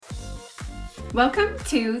Welcome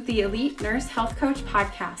to the Elite Nurse Health Coach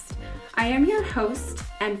Podcast. I am your host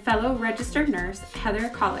and fellow registered nurse, Heather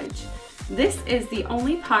College. This is the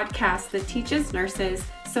only podcast that teaches nurses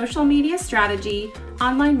social media strategy,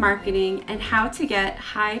 online marketing, and how to get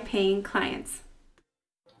high-paying clients.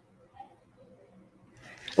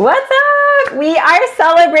 What's up? We are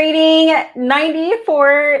celebrating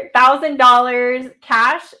 $94,000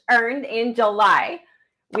 cash earned in July.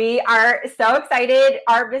 We are so excited.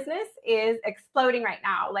 Our business is exploding right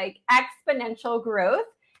now, like exponential growth.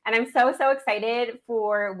 And I'm so excited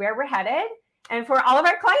for where we're headed and for all of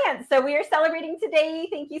our clients. So we are celebrating today.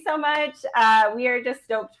 Thank you so much. We are just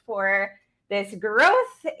stoked for this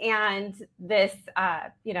growth and this,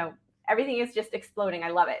 everything is just exploding.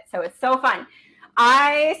 I love it. So it's so fun.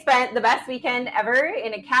 I spent the best weekend ever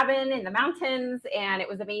in a cabin in the mountains, and it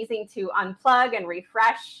was amazing to unplug and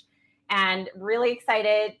refresh. And really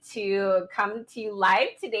excited to come to you live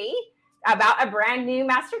today about a brand new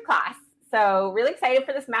masterclass. So really excited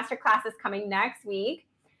for this masterclass that's coming next week.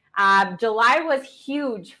 July was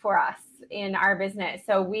huge for us in our business.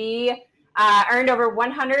 So we earned over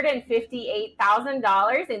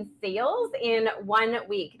 $158,000 in sales in 1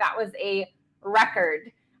 week. That was a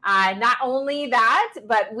record. Not only that,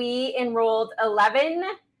 but we enrolled 11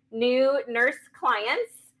 new nurse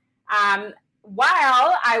clients.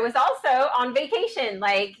 While I was also on vacation,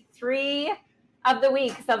 like 3 of the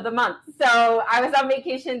weeks of the month. So I was on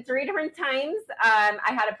vacation 3 different times. I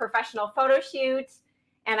had a professional photo shoot,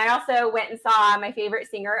 and I also went and saw my favorite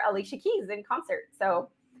singer, Alicia Keys, in concert. So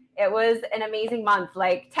it was an amazing month,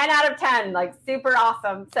 like 10 out of 10, like super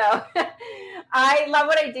awesome. So I love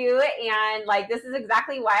what I do. And like, this is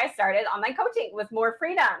exactly why I started online coaching, with more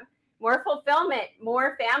freedom, more fulfillment,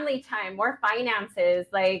 more family time, more finances.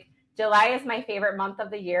 Like, July is my favorite month of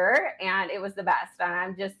the year, and it was the best. And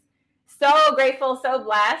I'm just so grateful, so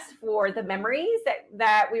blessed for the memories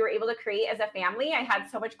that we were able to create as a family. I had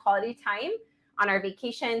so much quality time on our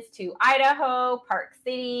vacations to Idaho, Park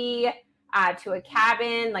City, to a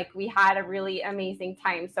cabin. Like, we had a really amazing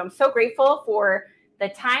time. So I'm so grateful for the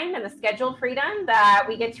time and the schedule freedom that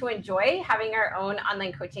we get to enjoy having our own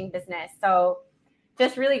online coaching business. So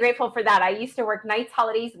just really grateful for that. I used to work nights,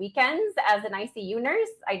 holidays, weekends as an ICU nurse.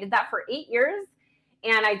 I did that for 8 years,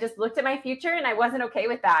 and I just looked at my future, and I wasn't okay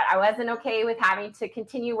with that. I wasn't okay with having to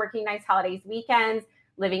continue working nights, holidays, weekends,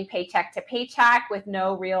 living paycheck to paycheck with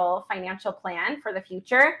no real financial plan for the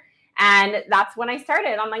future. And that's when I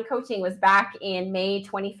started online coaching, was back in May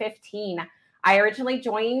 2015. I originally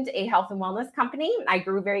joined a health and wellness company. I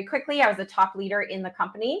grew very quickly. I was a top leader in the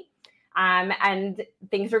company. And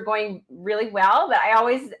things were going really well, but I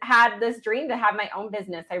always had this dream to have my own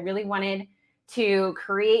business. I really wanted to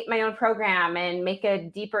create my own program and make a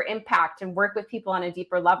deeper impact and work with people on a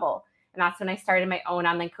deeper level. And that's when I started my own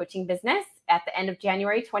online coaching business at the end of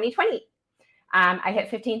January 2020. I hit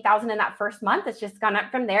 15,000 in that first month. It's just gone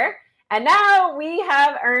up from there. And now we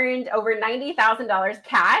have earned over $90,000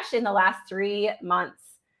 cash in the last 3 months.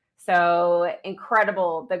 So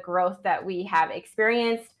incredible, the growth that we have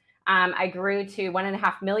experienced. I grew to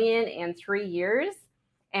 1.5 million in 3 years,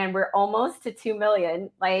 and we're almost to 2 million.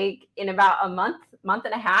 Like, in about a month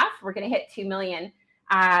and a half, we're going to hit 2 million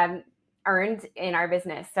earned in our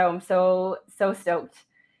business. So I'm so stoked.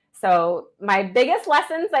 So my biggest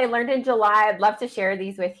lessons I learned in July, I'd love to share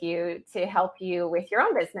these with you to help you with your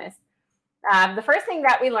own business. The first thing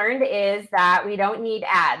that we learned is that we don't need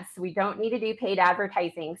ads. We don't need to do paid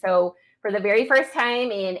advertising. So for the very first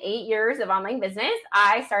time in 8 years of online business,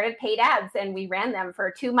 I started paid ads, and we ran them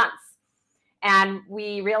for 2 months. And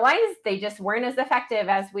we realized they just weren't as effective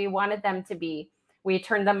as we wanted them to be. We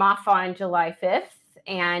turned them off on July 5th,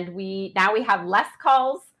 and now we have less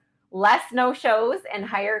calls, less no-shows, and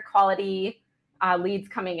higher quality leads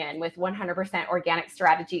coming in with 100% organic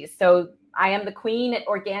strategies. So I am the queen at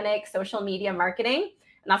organic social media marketing,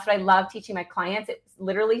 and that's what I love teaching my clients. It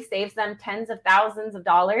literally saves them tens of thousands of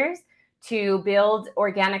dollars to build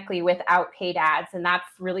organically without paid ads. And that's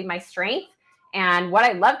really my strength and what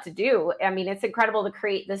I love to do. I mean, it's incredible to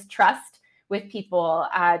create this trust with people,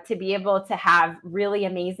 to be able to have really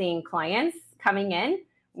amazing clients coming in,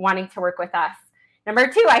 wanting to work with us. Number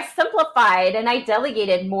 2, I simplified and I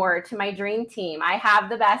delegated more to my dream team. I have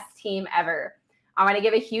the best team ever. I want to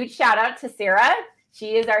give a huge shout out to Sarah.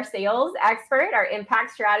 She is our sales expert, our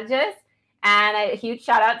impact strategist. And a huge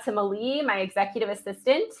shout out to Mali, my executive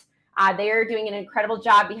assistant. They are doing an incredible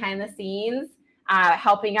job behind the scenes,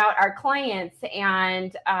 helping out our clients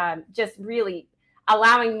and just really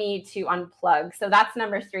allowing me to unplug. So that's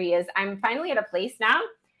number 3, is I'm finally at a place now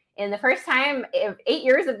in the first time of 8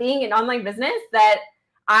 years of being in online business that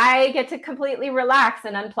I get to completely relax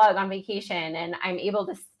and unplug on vacation, and I'm able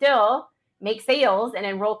to still make sales and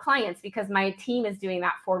enroll clients because my team is doing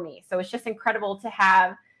that for me. So it's just incredible to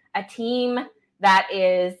have a team that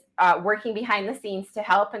is working behind the scenes to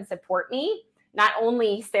help and support me. Not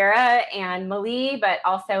only Sarah and Malie, but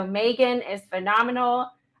also Megan is phenomenal.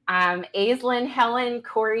 Aislinn, Helen,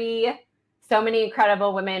 Corey, so many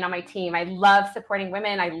incredible women on my team. I love supporting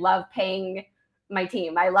women. I love paying my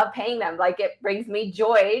team. I love paying them. Like, it brings me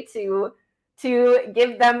joy to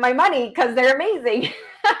give them my money because they're amazing.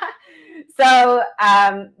 So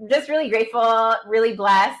just really grateful, really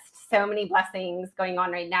blessed. So many blessings going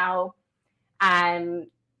on right now.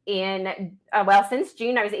 Since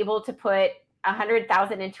June, I was able to put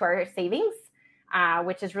 $100,000 into our savings,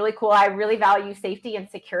 which is really cool. I really value safety and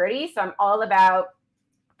security. So I'm all about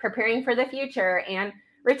preparing for the future and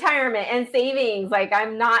retirement and savings. Like,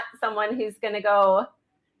 I'm not someone who's going to go,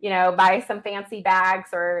 buy some fancy bags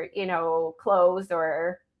or, clothes,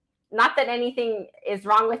 or not that anything is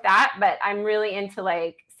wrong with that, but I'm really into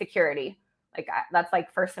like security. Like, that's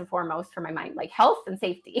like first and foremost for my mind, like health and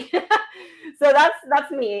safety. So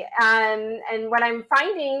that's me. And what I'm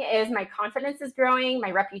finding is my confidence is growing.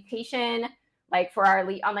 My reputation, like for our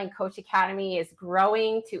Elite Online Coach Academy, is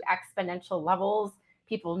growing to exponential levels.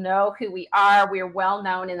 People know who we are. We're well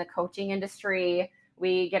known in the coaching industry.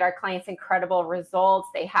 We get our clients incredible results.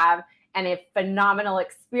 They have a phenomenal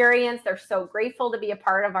experience. They're so grateful to be a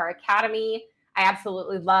part of our academy. I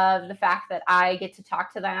absolutely love the fact that I get to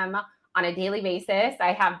talk to them on a daily basis.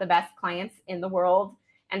 I have the best clients in the world.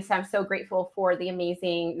 And so I'm so grateful for the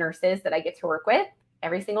amazing nurses that I get to work with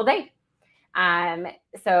every single day.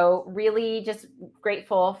 So really just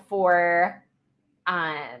grateful for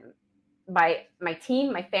my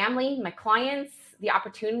team, my family, my clients, the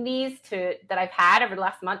opportunities that I've had over the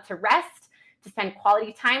last month to rest, to spend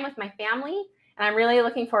quality time with my family. And I'm really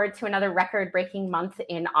looking forward to another record-breaking month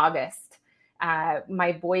in August.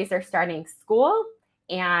 My boys are starting school,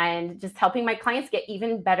 and just helping my clients get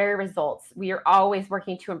even better results. We are always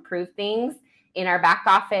working to improve things in our back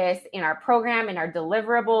office, in our program, in our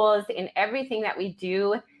deliverables, in everything that we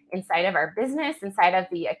do inside of our business, inside of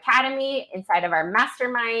the academy, inside of our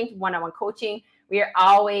mastermind, one-on-one coaching. We are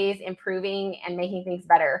always improving and making things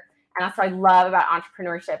better. And that's what I love about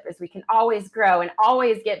entrepreneurship, is we can always grow and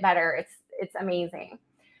always get better. It's amazing.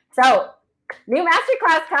 So new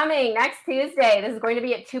masterclass coming next Tuesday. This is going to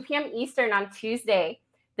be at 2 p.m. Eastern on Tuesday.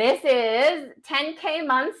 This is 10K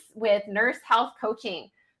months with nurse health coaching.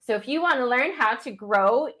 So if you want to learn how to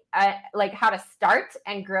grow, like how to start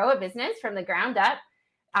and grow a business from the ground up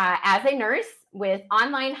as a nurse with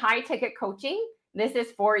online high ticket coaching, this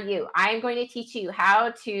is for you. I'm going to teach you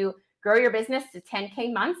how to grow your business to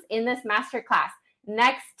 10K months in this masterclass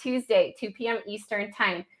next Tuesday, 2 p.m. Eastern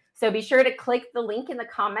time. So be sure to click the link in the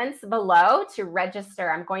comments below to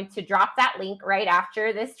register. I'm going to drop that link right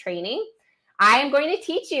after this training. I am going to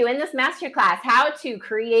teach you in this masterclass how to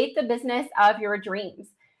create the business of your dreams,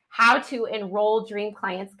 how to enroll dream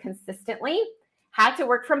clients consistently, how to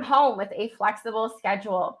work from home with a flexible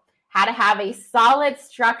schedule, how to have a solid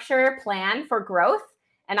structure plan for growth,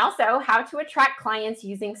 and also how to attract clients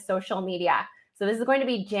using social media. So this is going to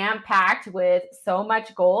be jam-packed with so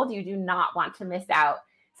much gold. You do not want to miss out.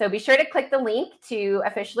 So be sure to click the link to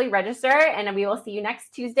officially register, and we will see you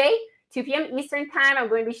next Tuesday, 2 p.m. Eastern time. I'm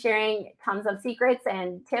going to be sharing tons of secrets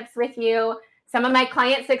and tips with you. Some of my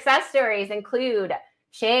client success stories include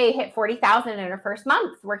Shay hit 40,000 in her first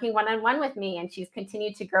month working one-on-one with me, and she's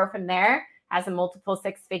continued to grow from there as a multiple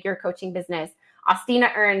six-figure coaching business.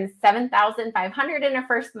 Austina earned 7,500 in her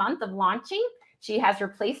first month of launching. She has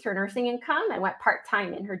replaced her nursing income and went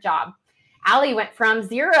part-time in her job. Allie went from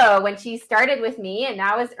zero when she started with me and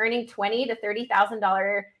now is earning $20,000 to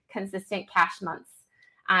 $30,000 consistent cash months.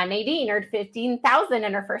 Nadine earned $15,000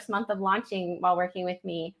 in her first month of launching while working with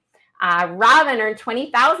me. Robin earned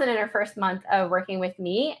 $20,000 in her first month of working with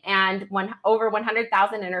me and over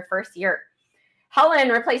 $100,000 in her first year. Helen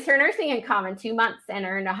replaced her nursing income in 2 months and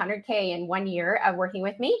earned $100K in 1 year of working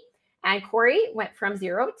with me. And Corey went from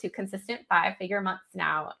zero to consistent 5-figure months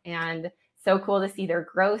now. And so cool to see their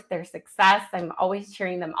growth, their success. I'm always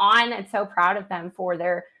cheering them on and so proud of them for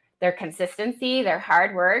their consistency, their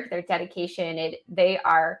hard work, their dedication. They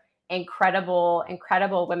are incredible,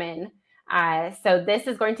 incredible women. So this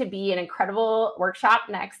is going to be an incredible workshop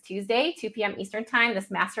next Tuesday, 2 p.m. Eastern time. This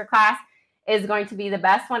masterclass is going to be the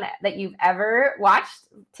best one that you've ever watched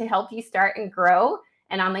to help you start and grow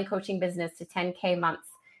an online coaching business to 10K months.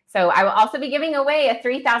 So I will also be giving away a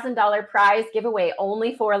 $3,000 prize giveaway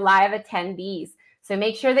only for live attendees. So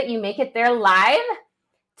make sure that you make it there live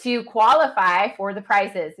to qualify for the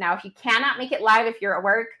prizes. Now, if you cannot make it live, if you're at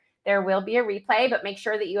work, there will be a replay, but make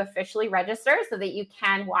sure that you officially register so that you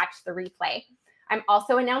can watch the replay. I'm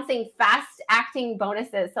also announcing fast acting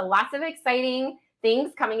bonuses. So lots of exciting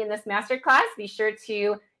things coming in this masterclass. Be sure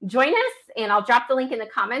to join us, and I'll drop the link in the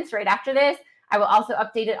comments right after this. I will also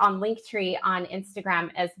update it on Linktree on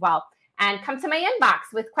Instagram as well. And come to my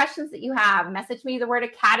inbox with questions that you have. Message me the word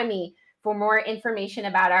Academy for more information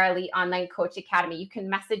about our Elite Online Coach Academy. You can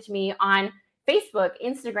message me on Facebook,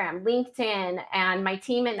 Instagram, LinkedIn, and my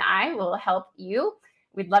team and I will help you.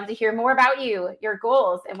 We'd love to hear more about you, your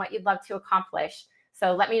goals, and what you'd love to accomplish.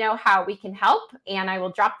 So let me know how we can help, and I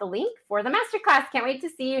will drop the link for the masterclass. Can't wait to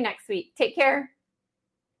see you next week. Take care.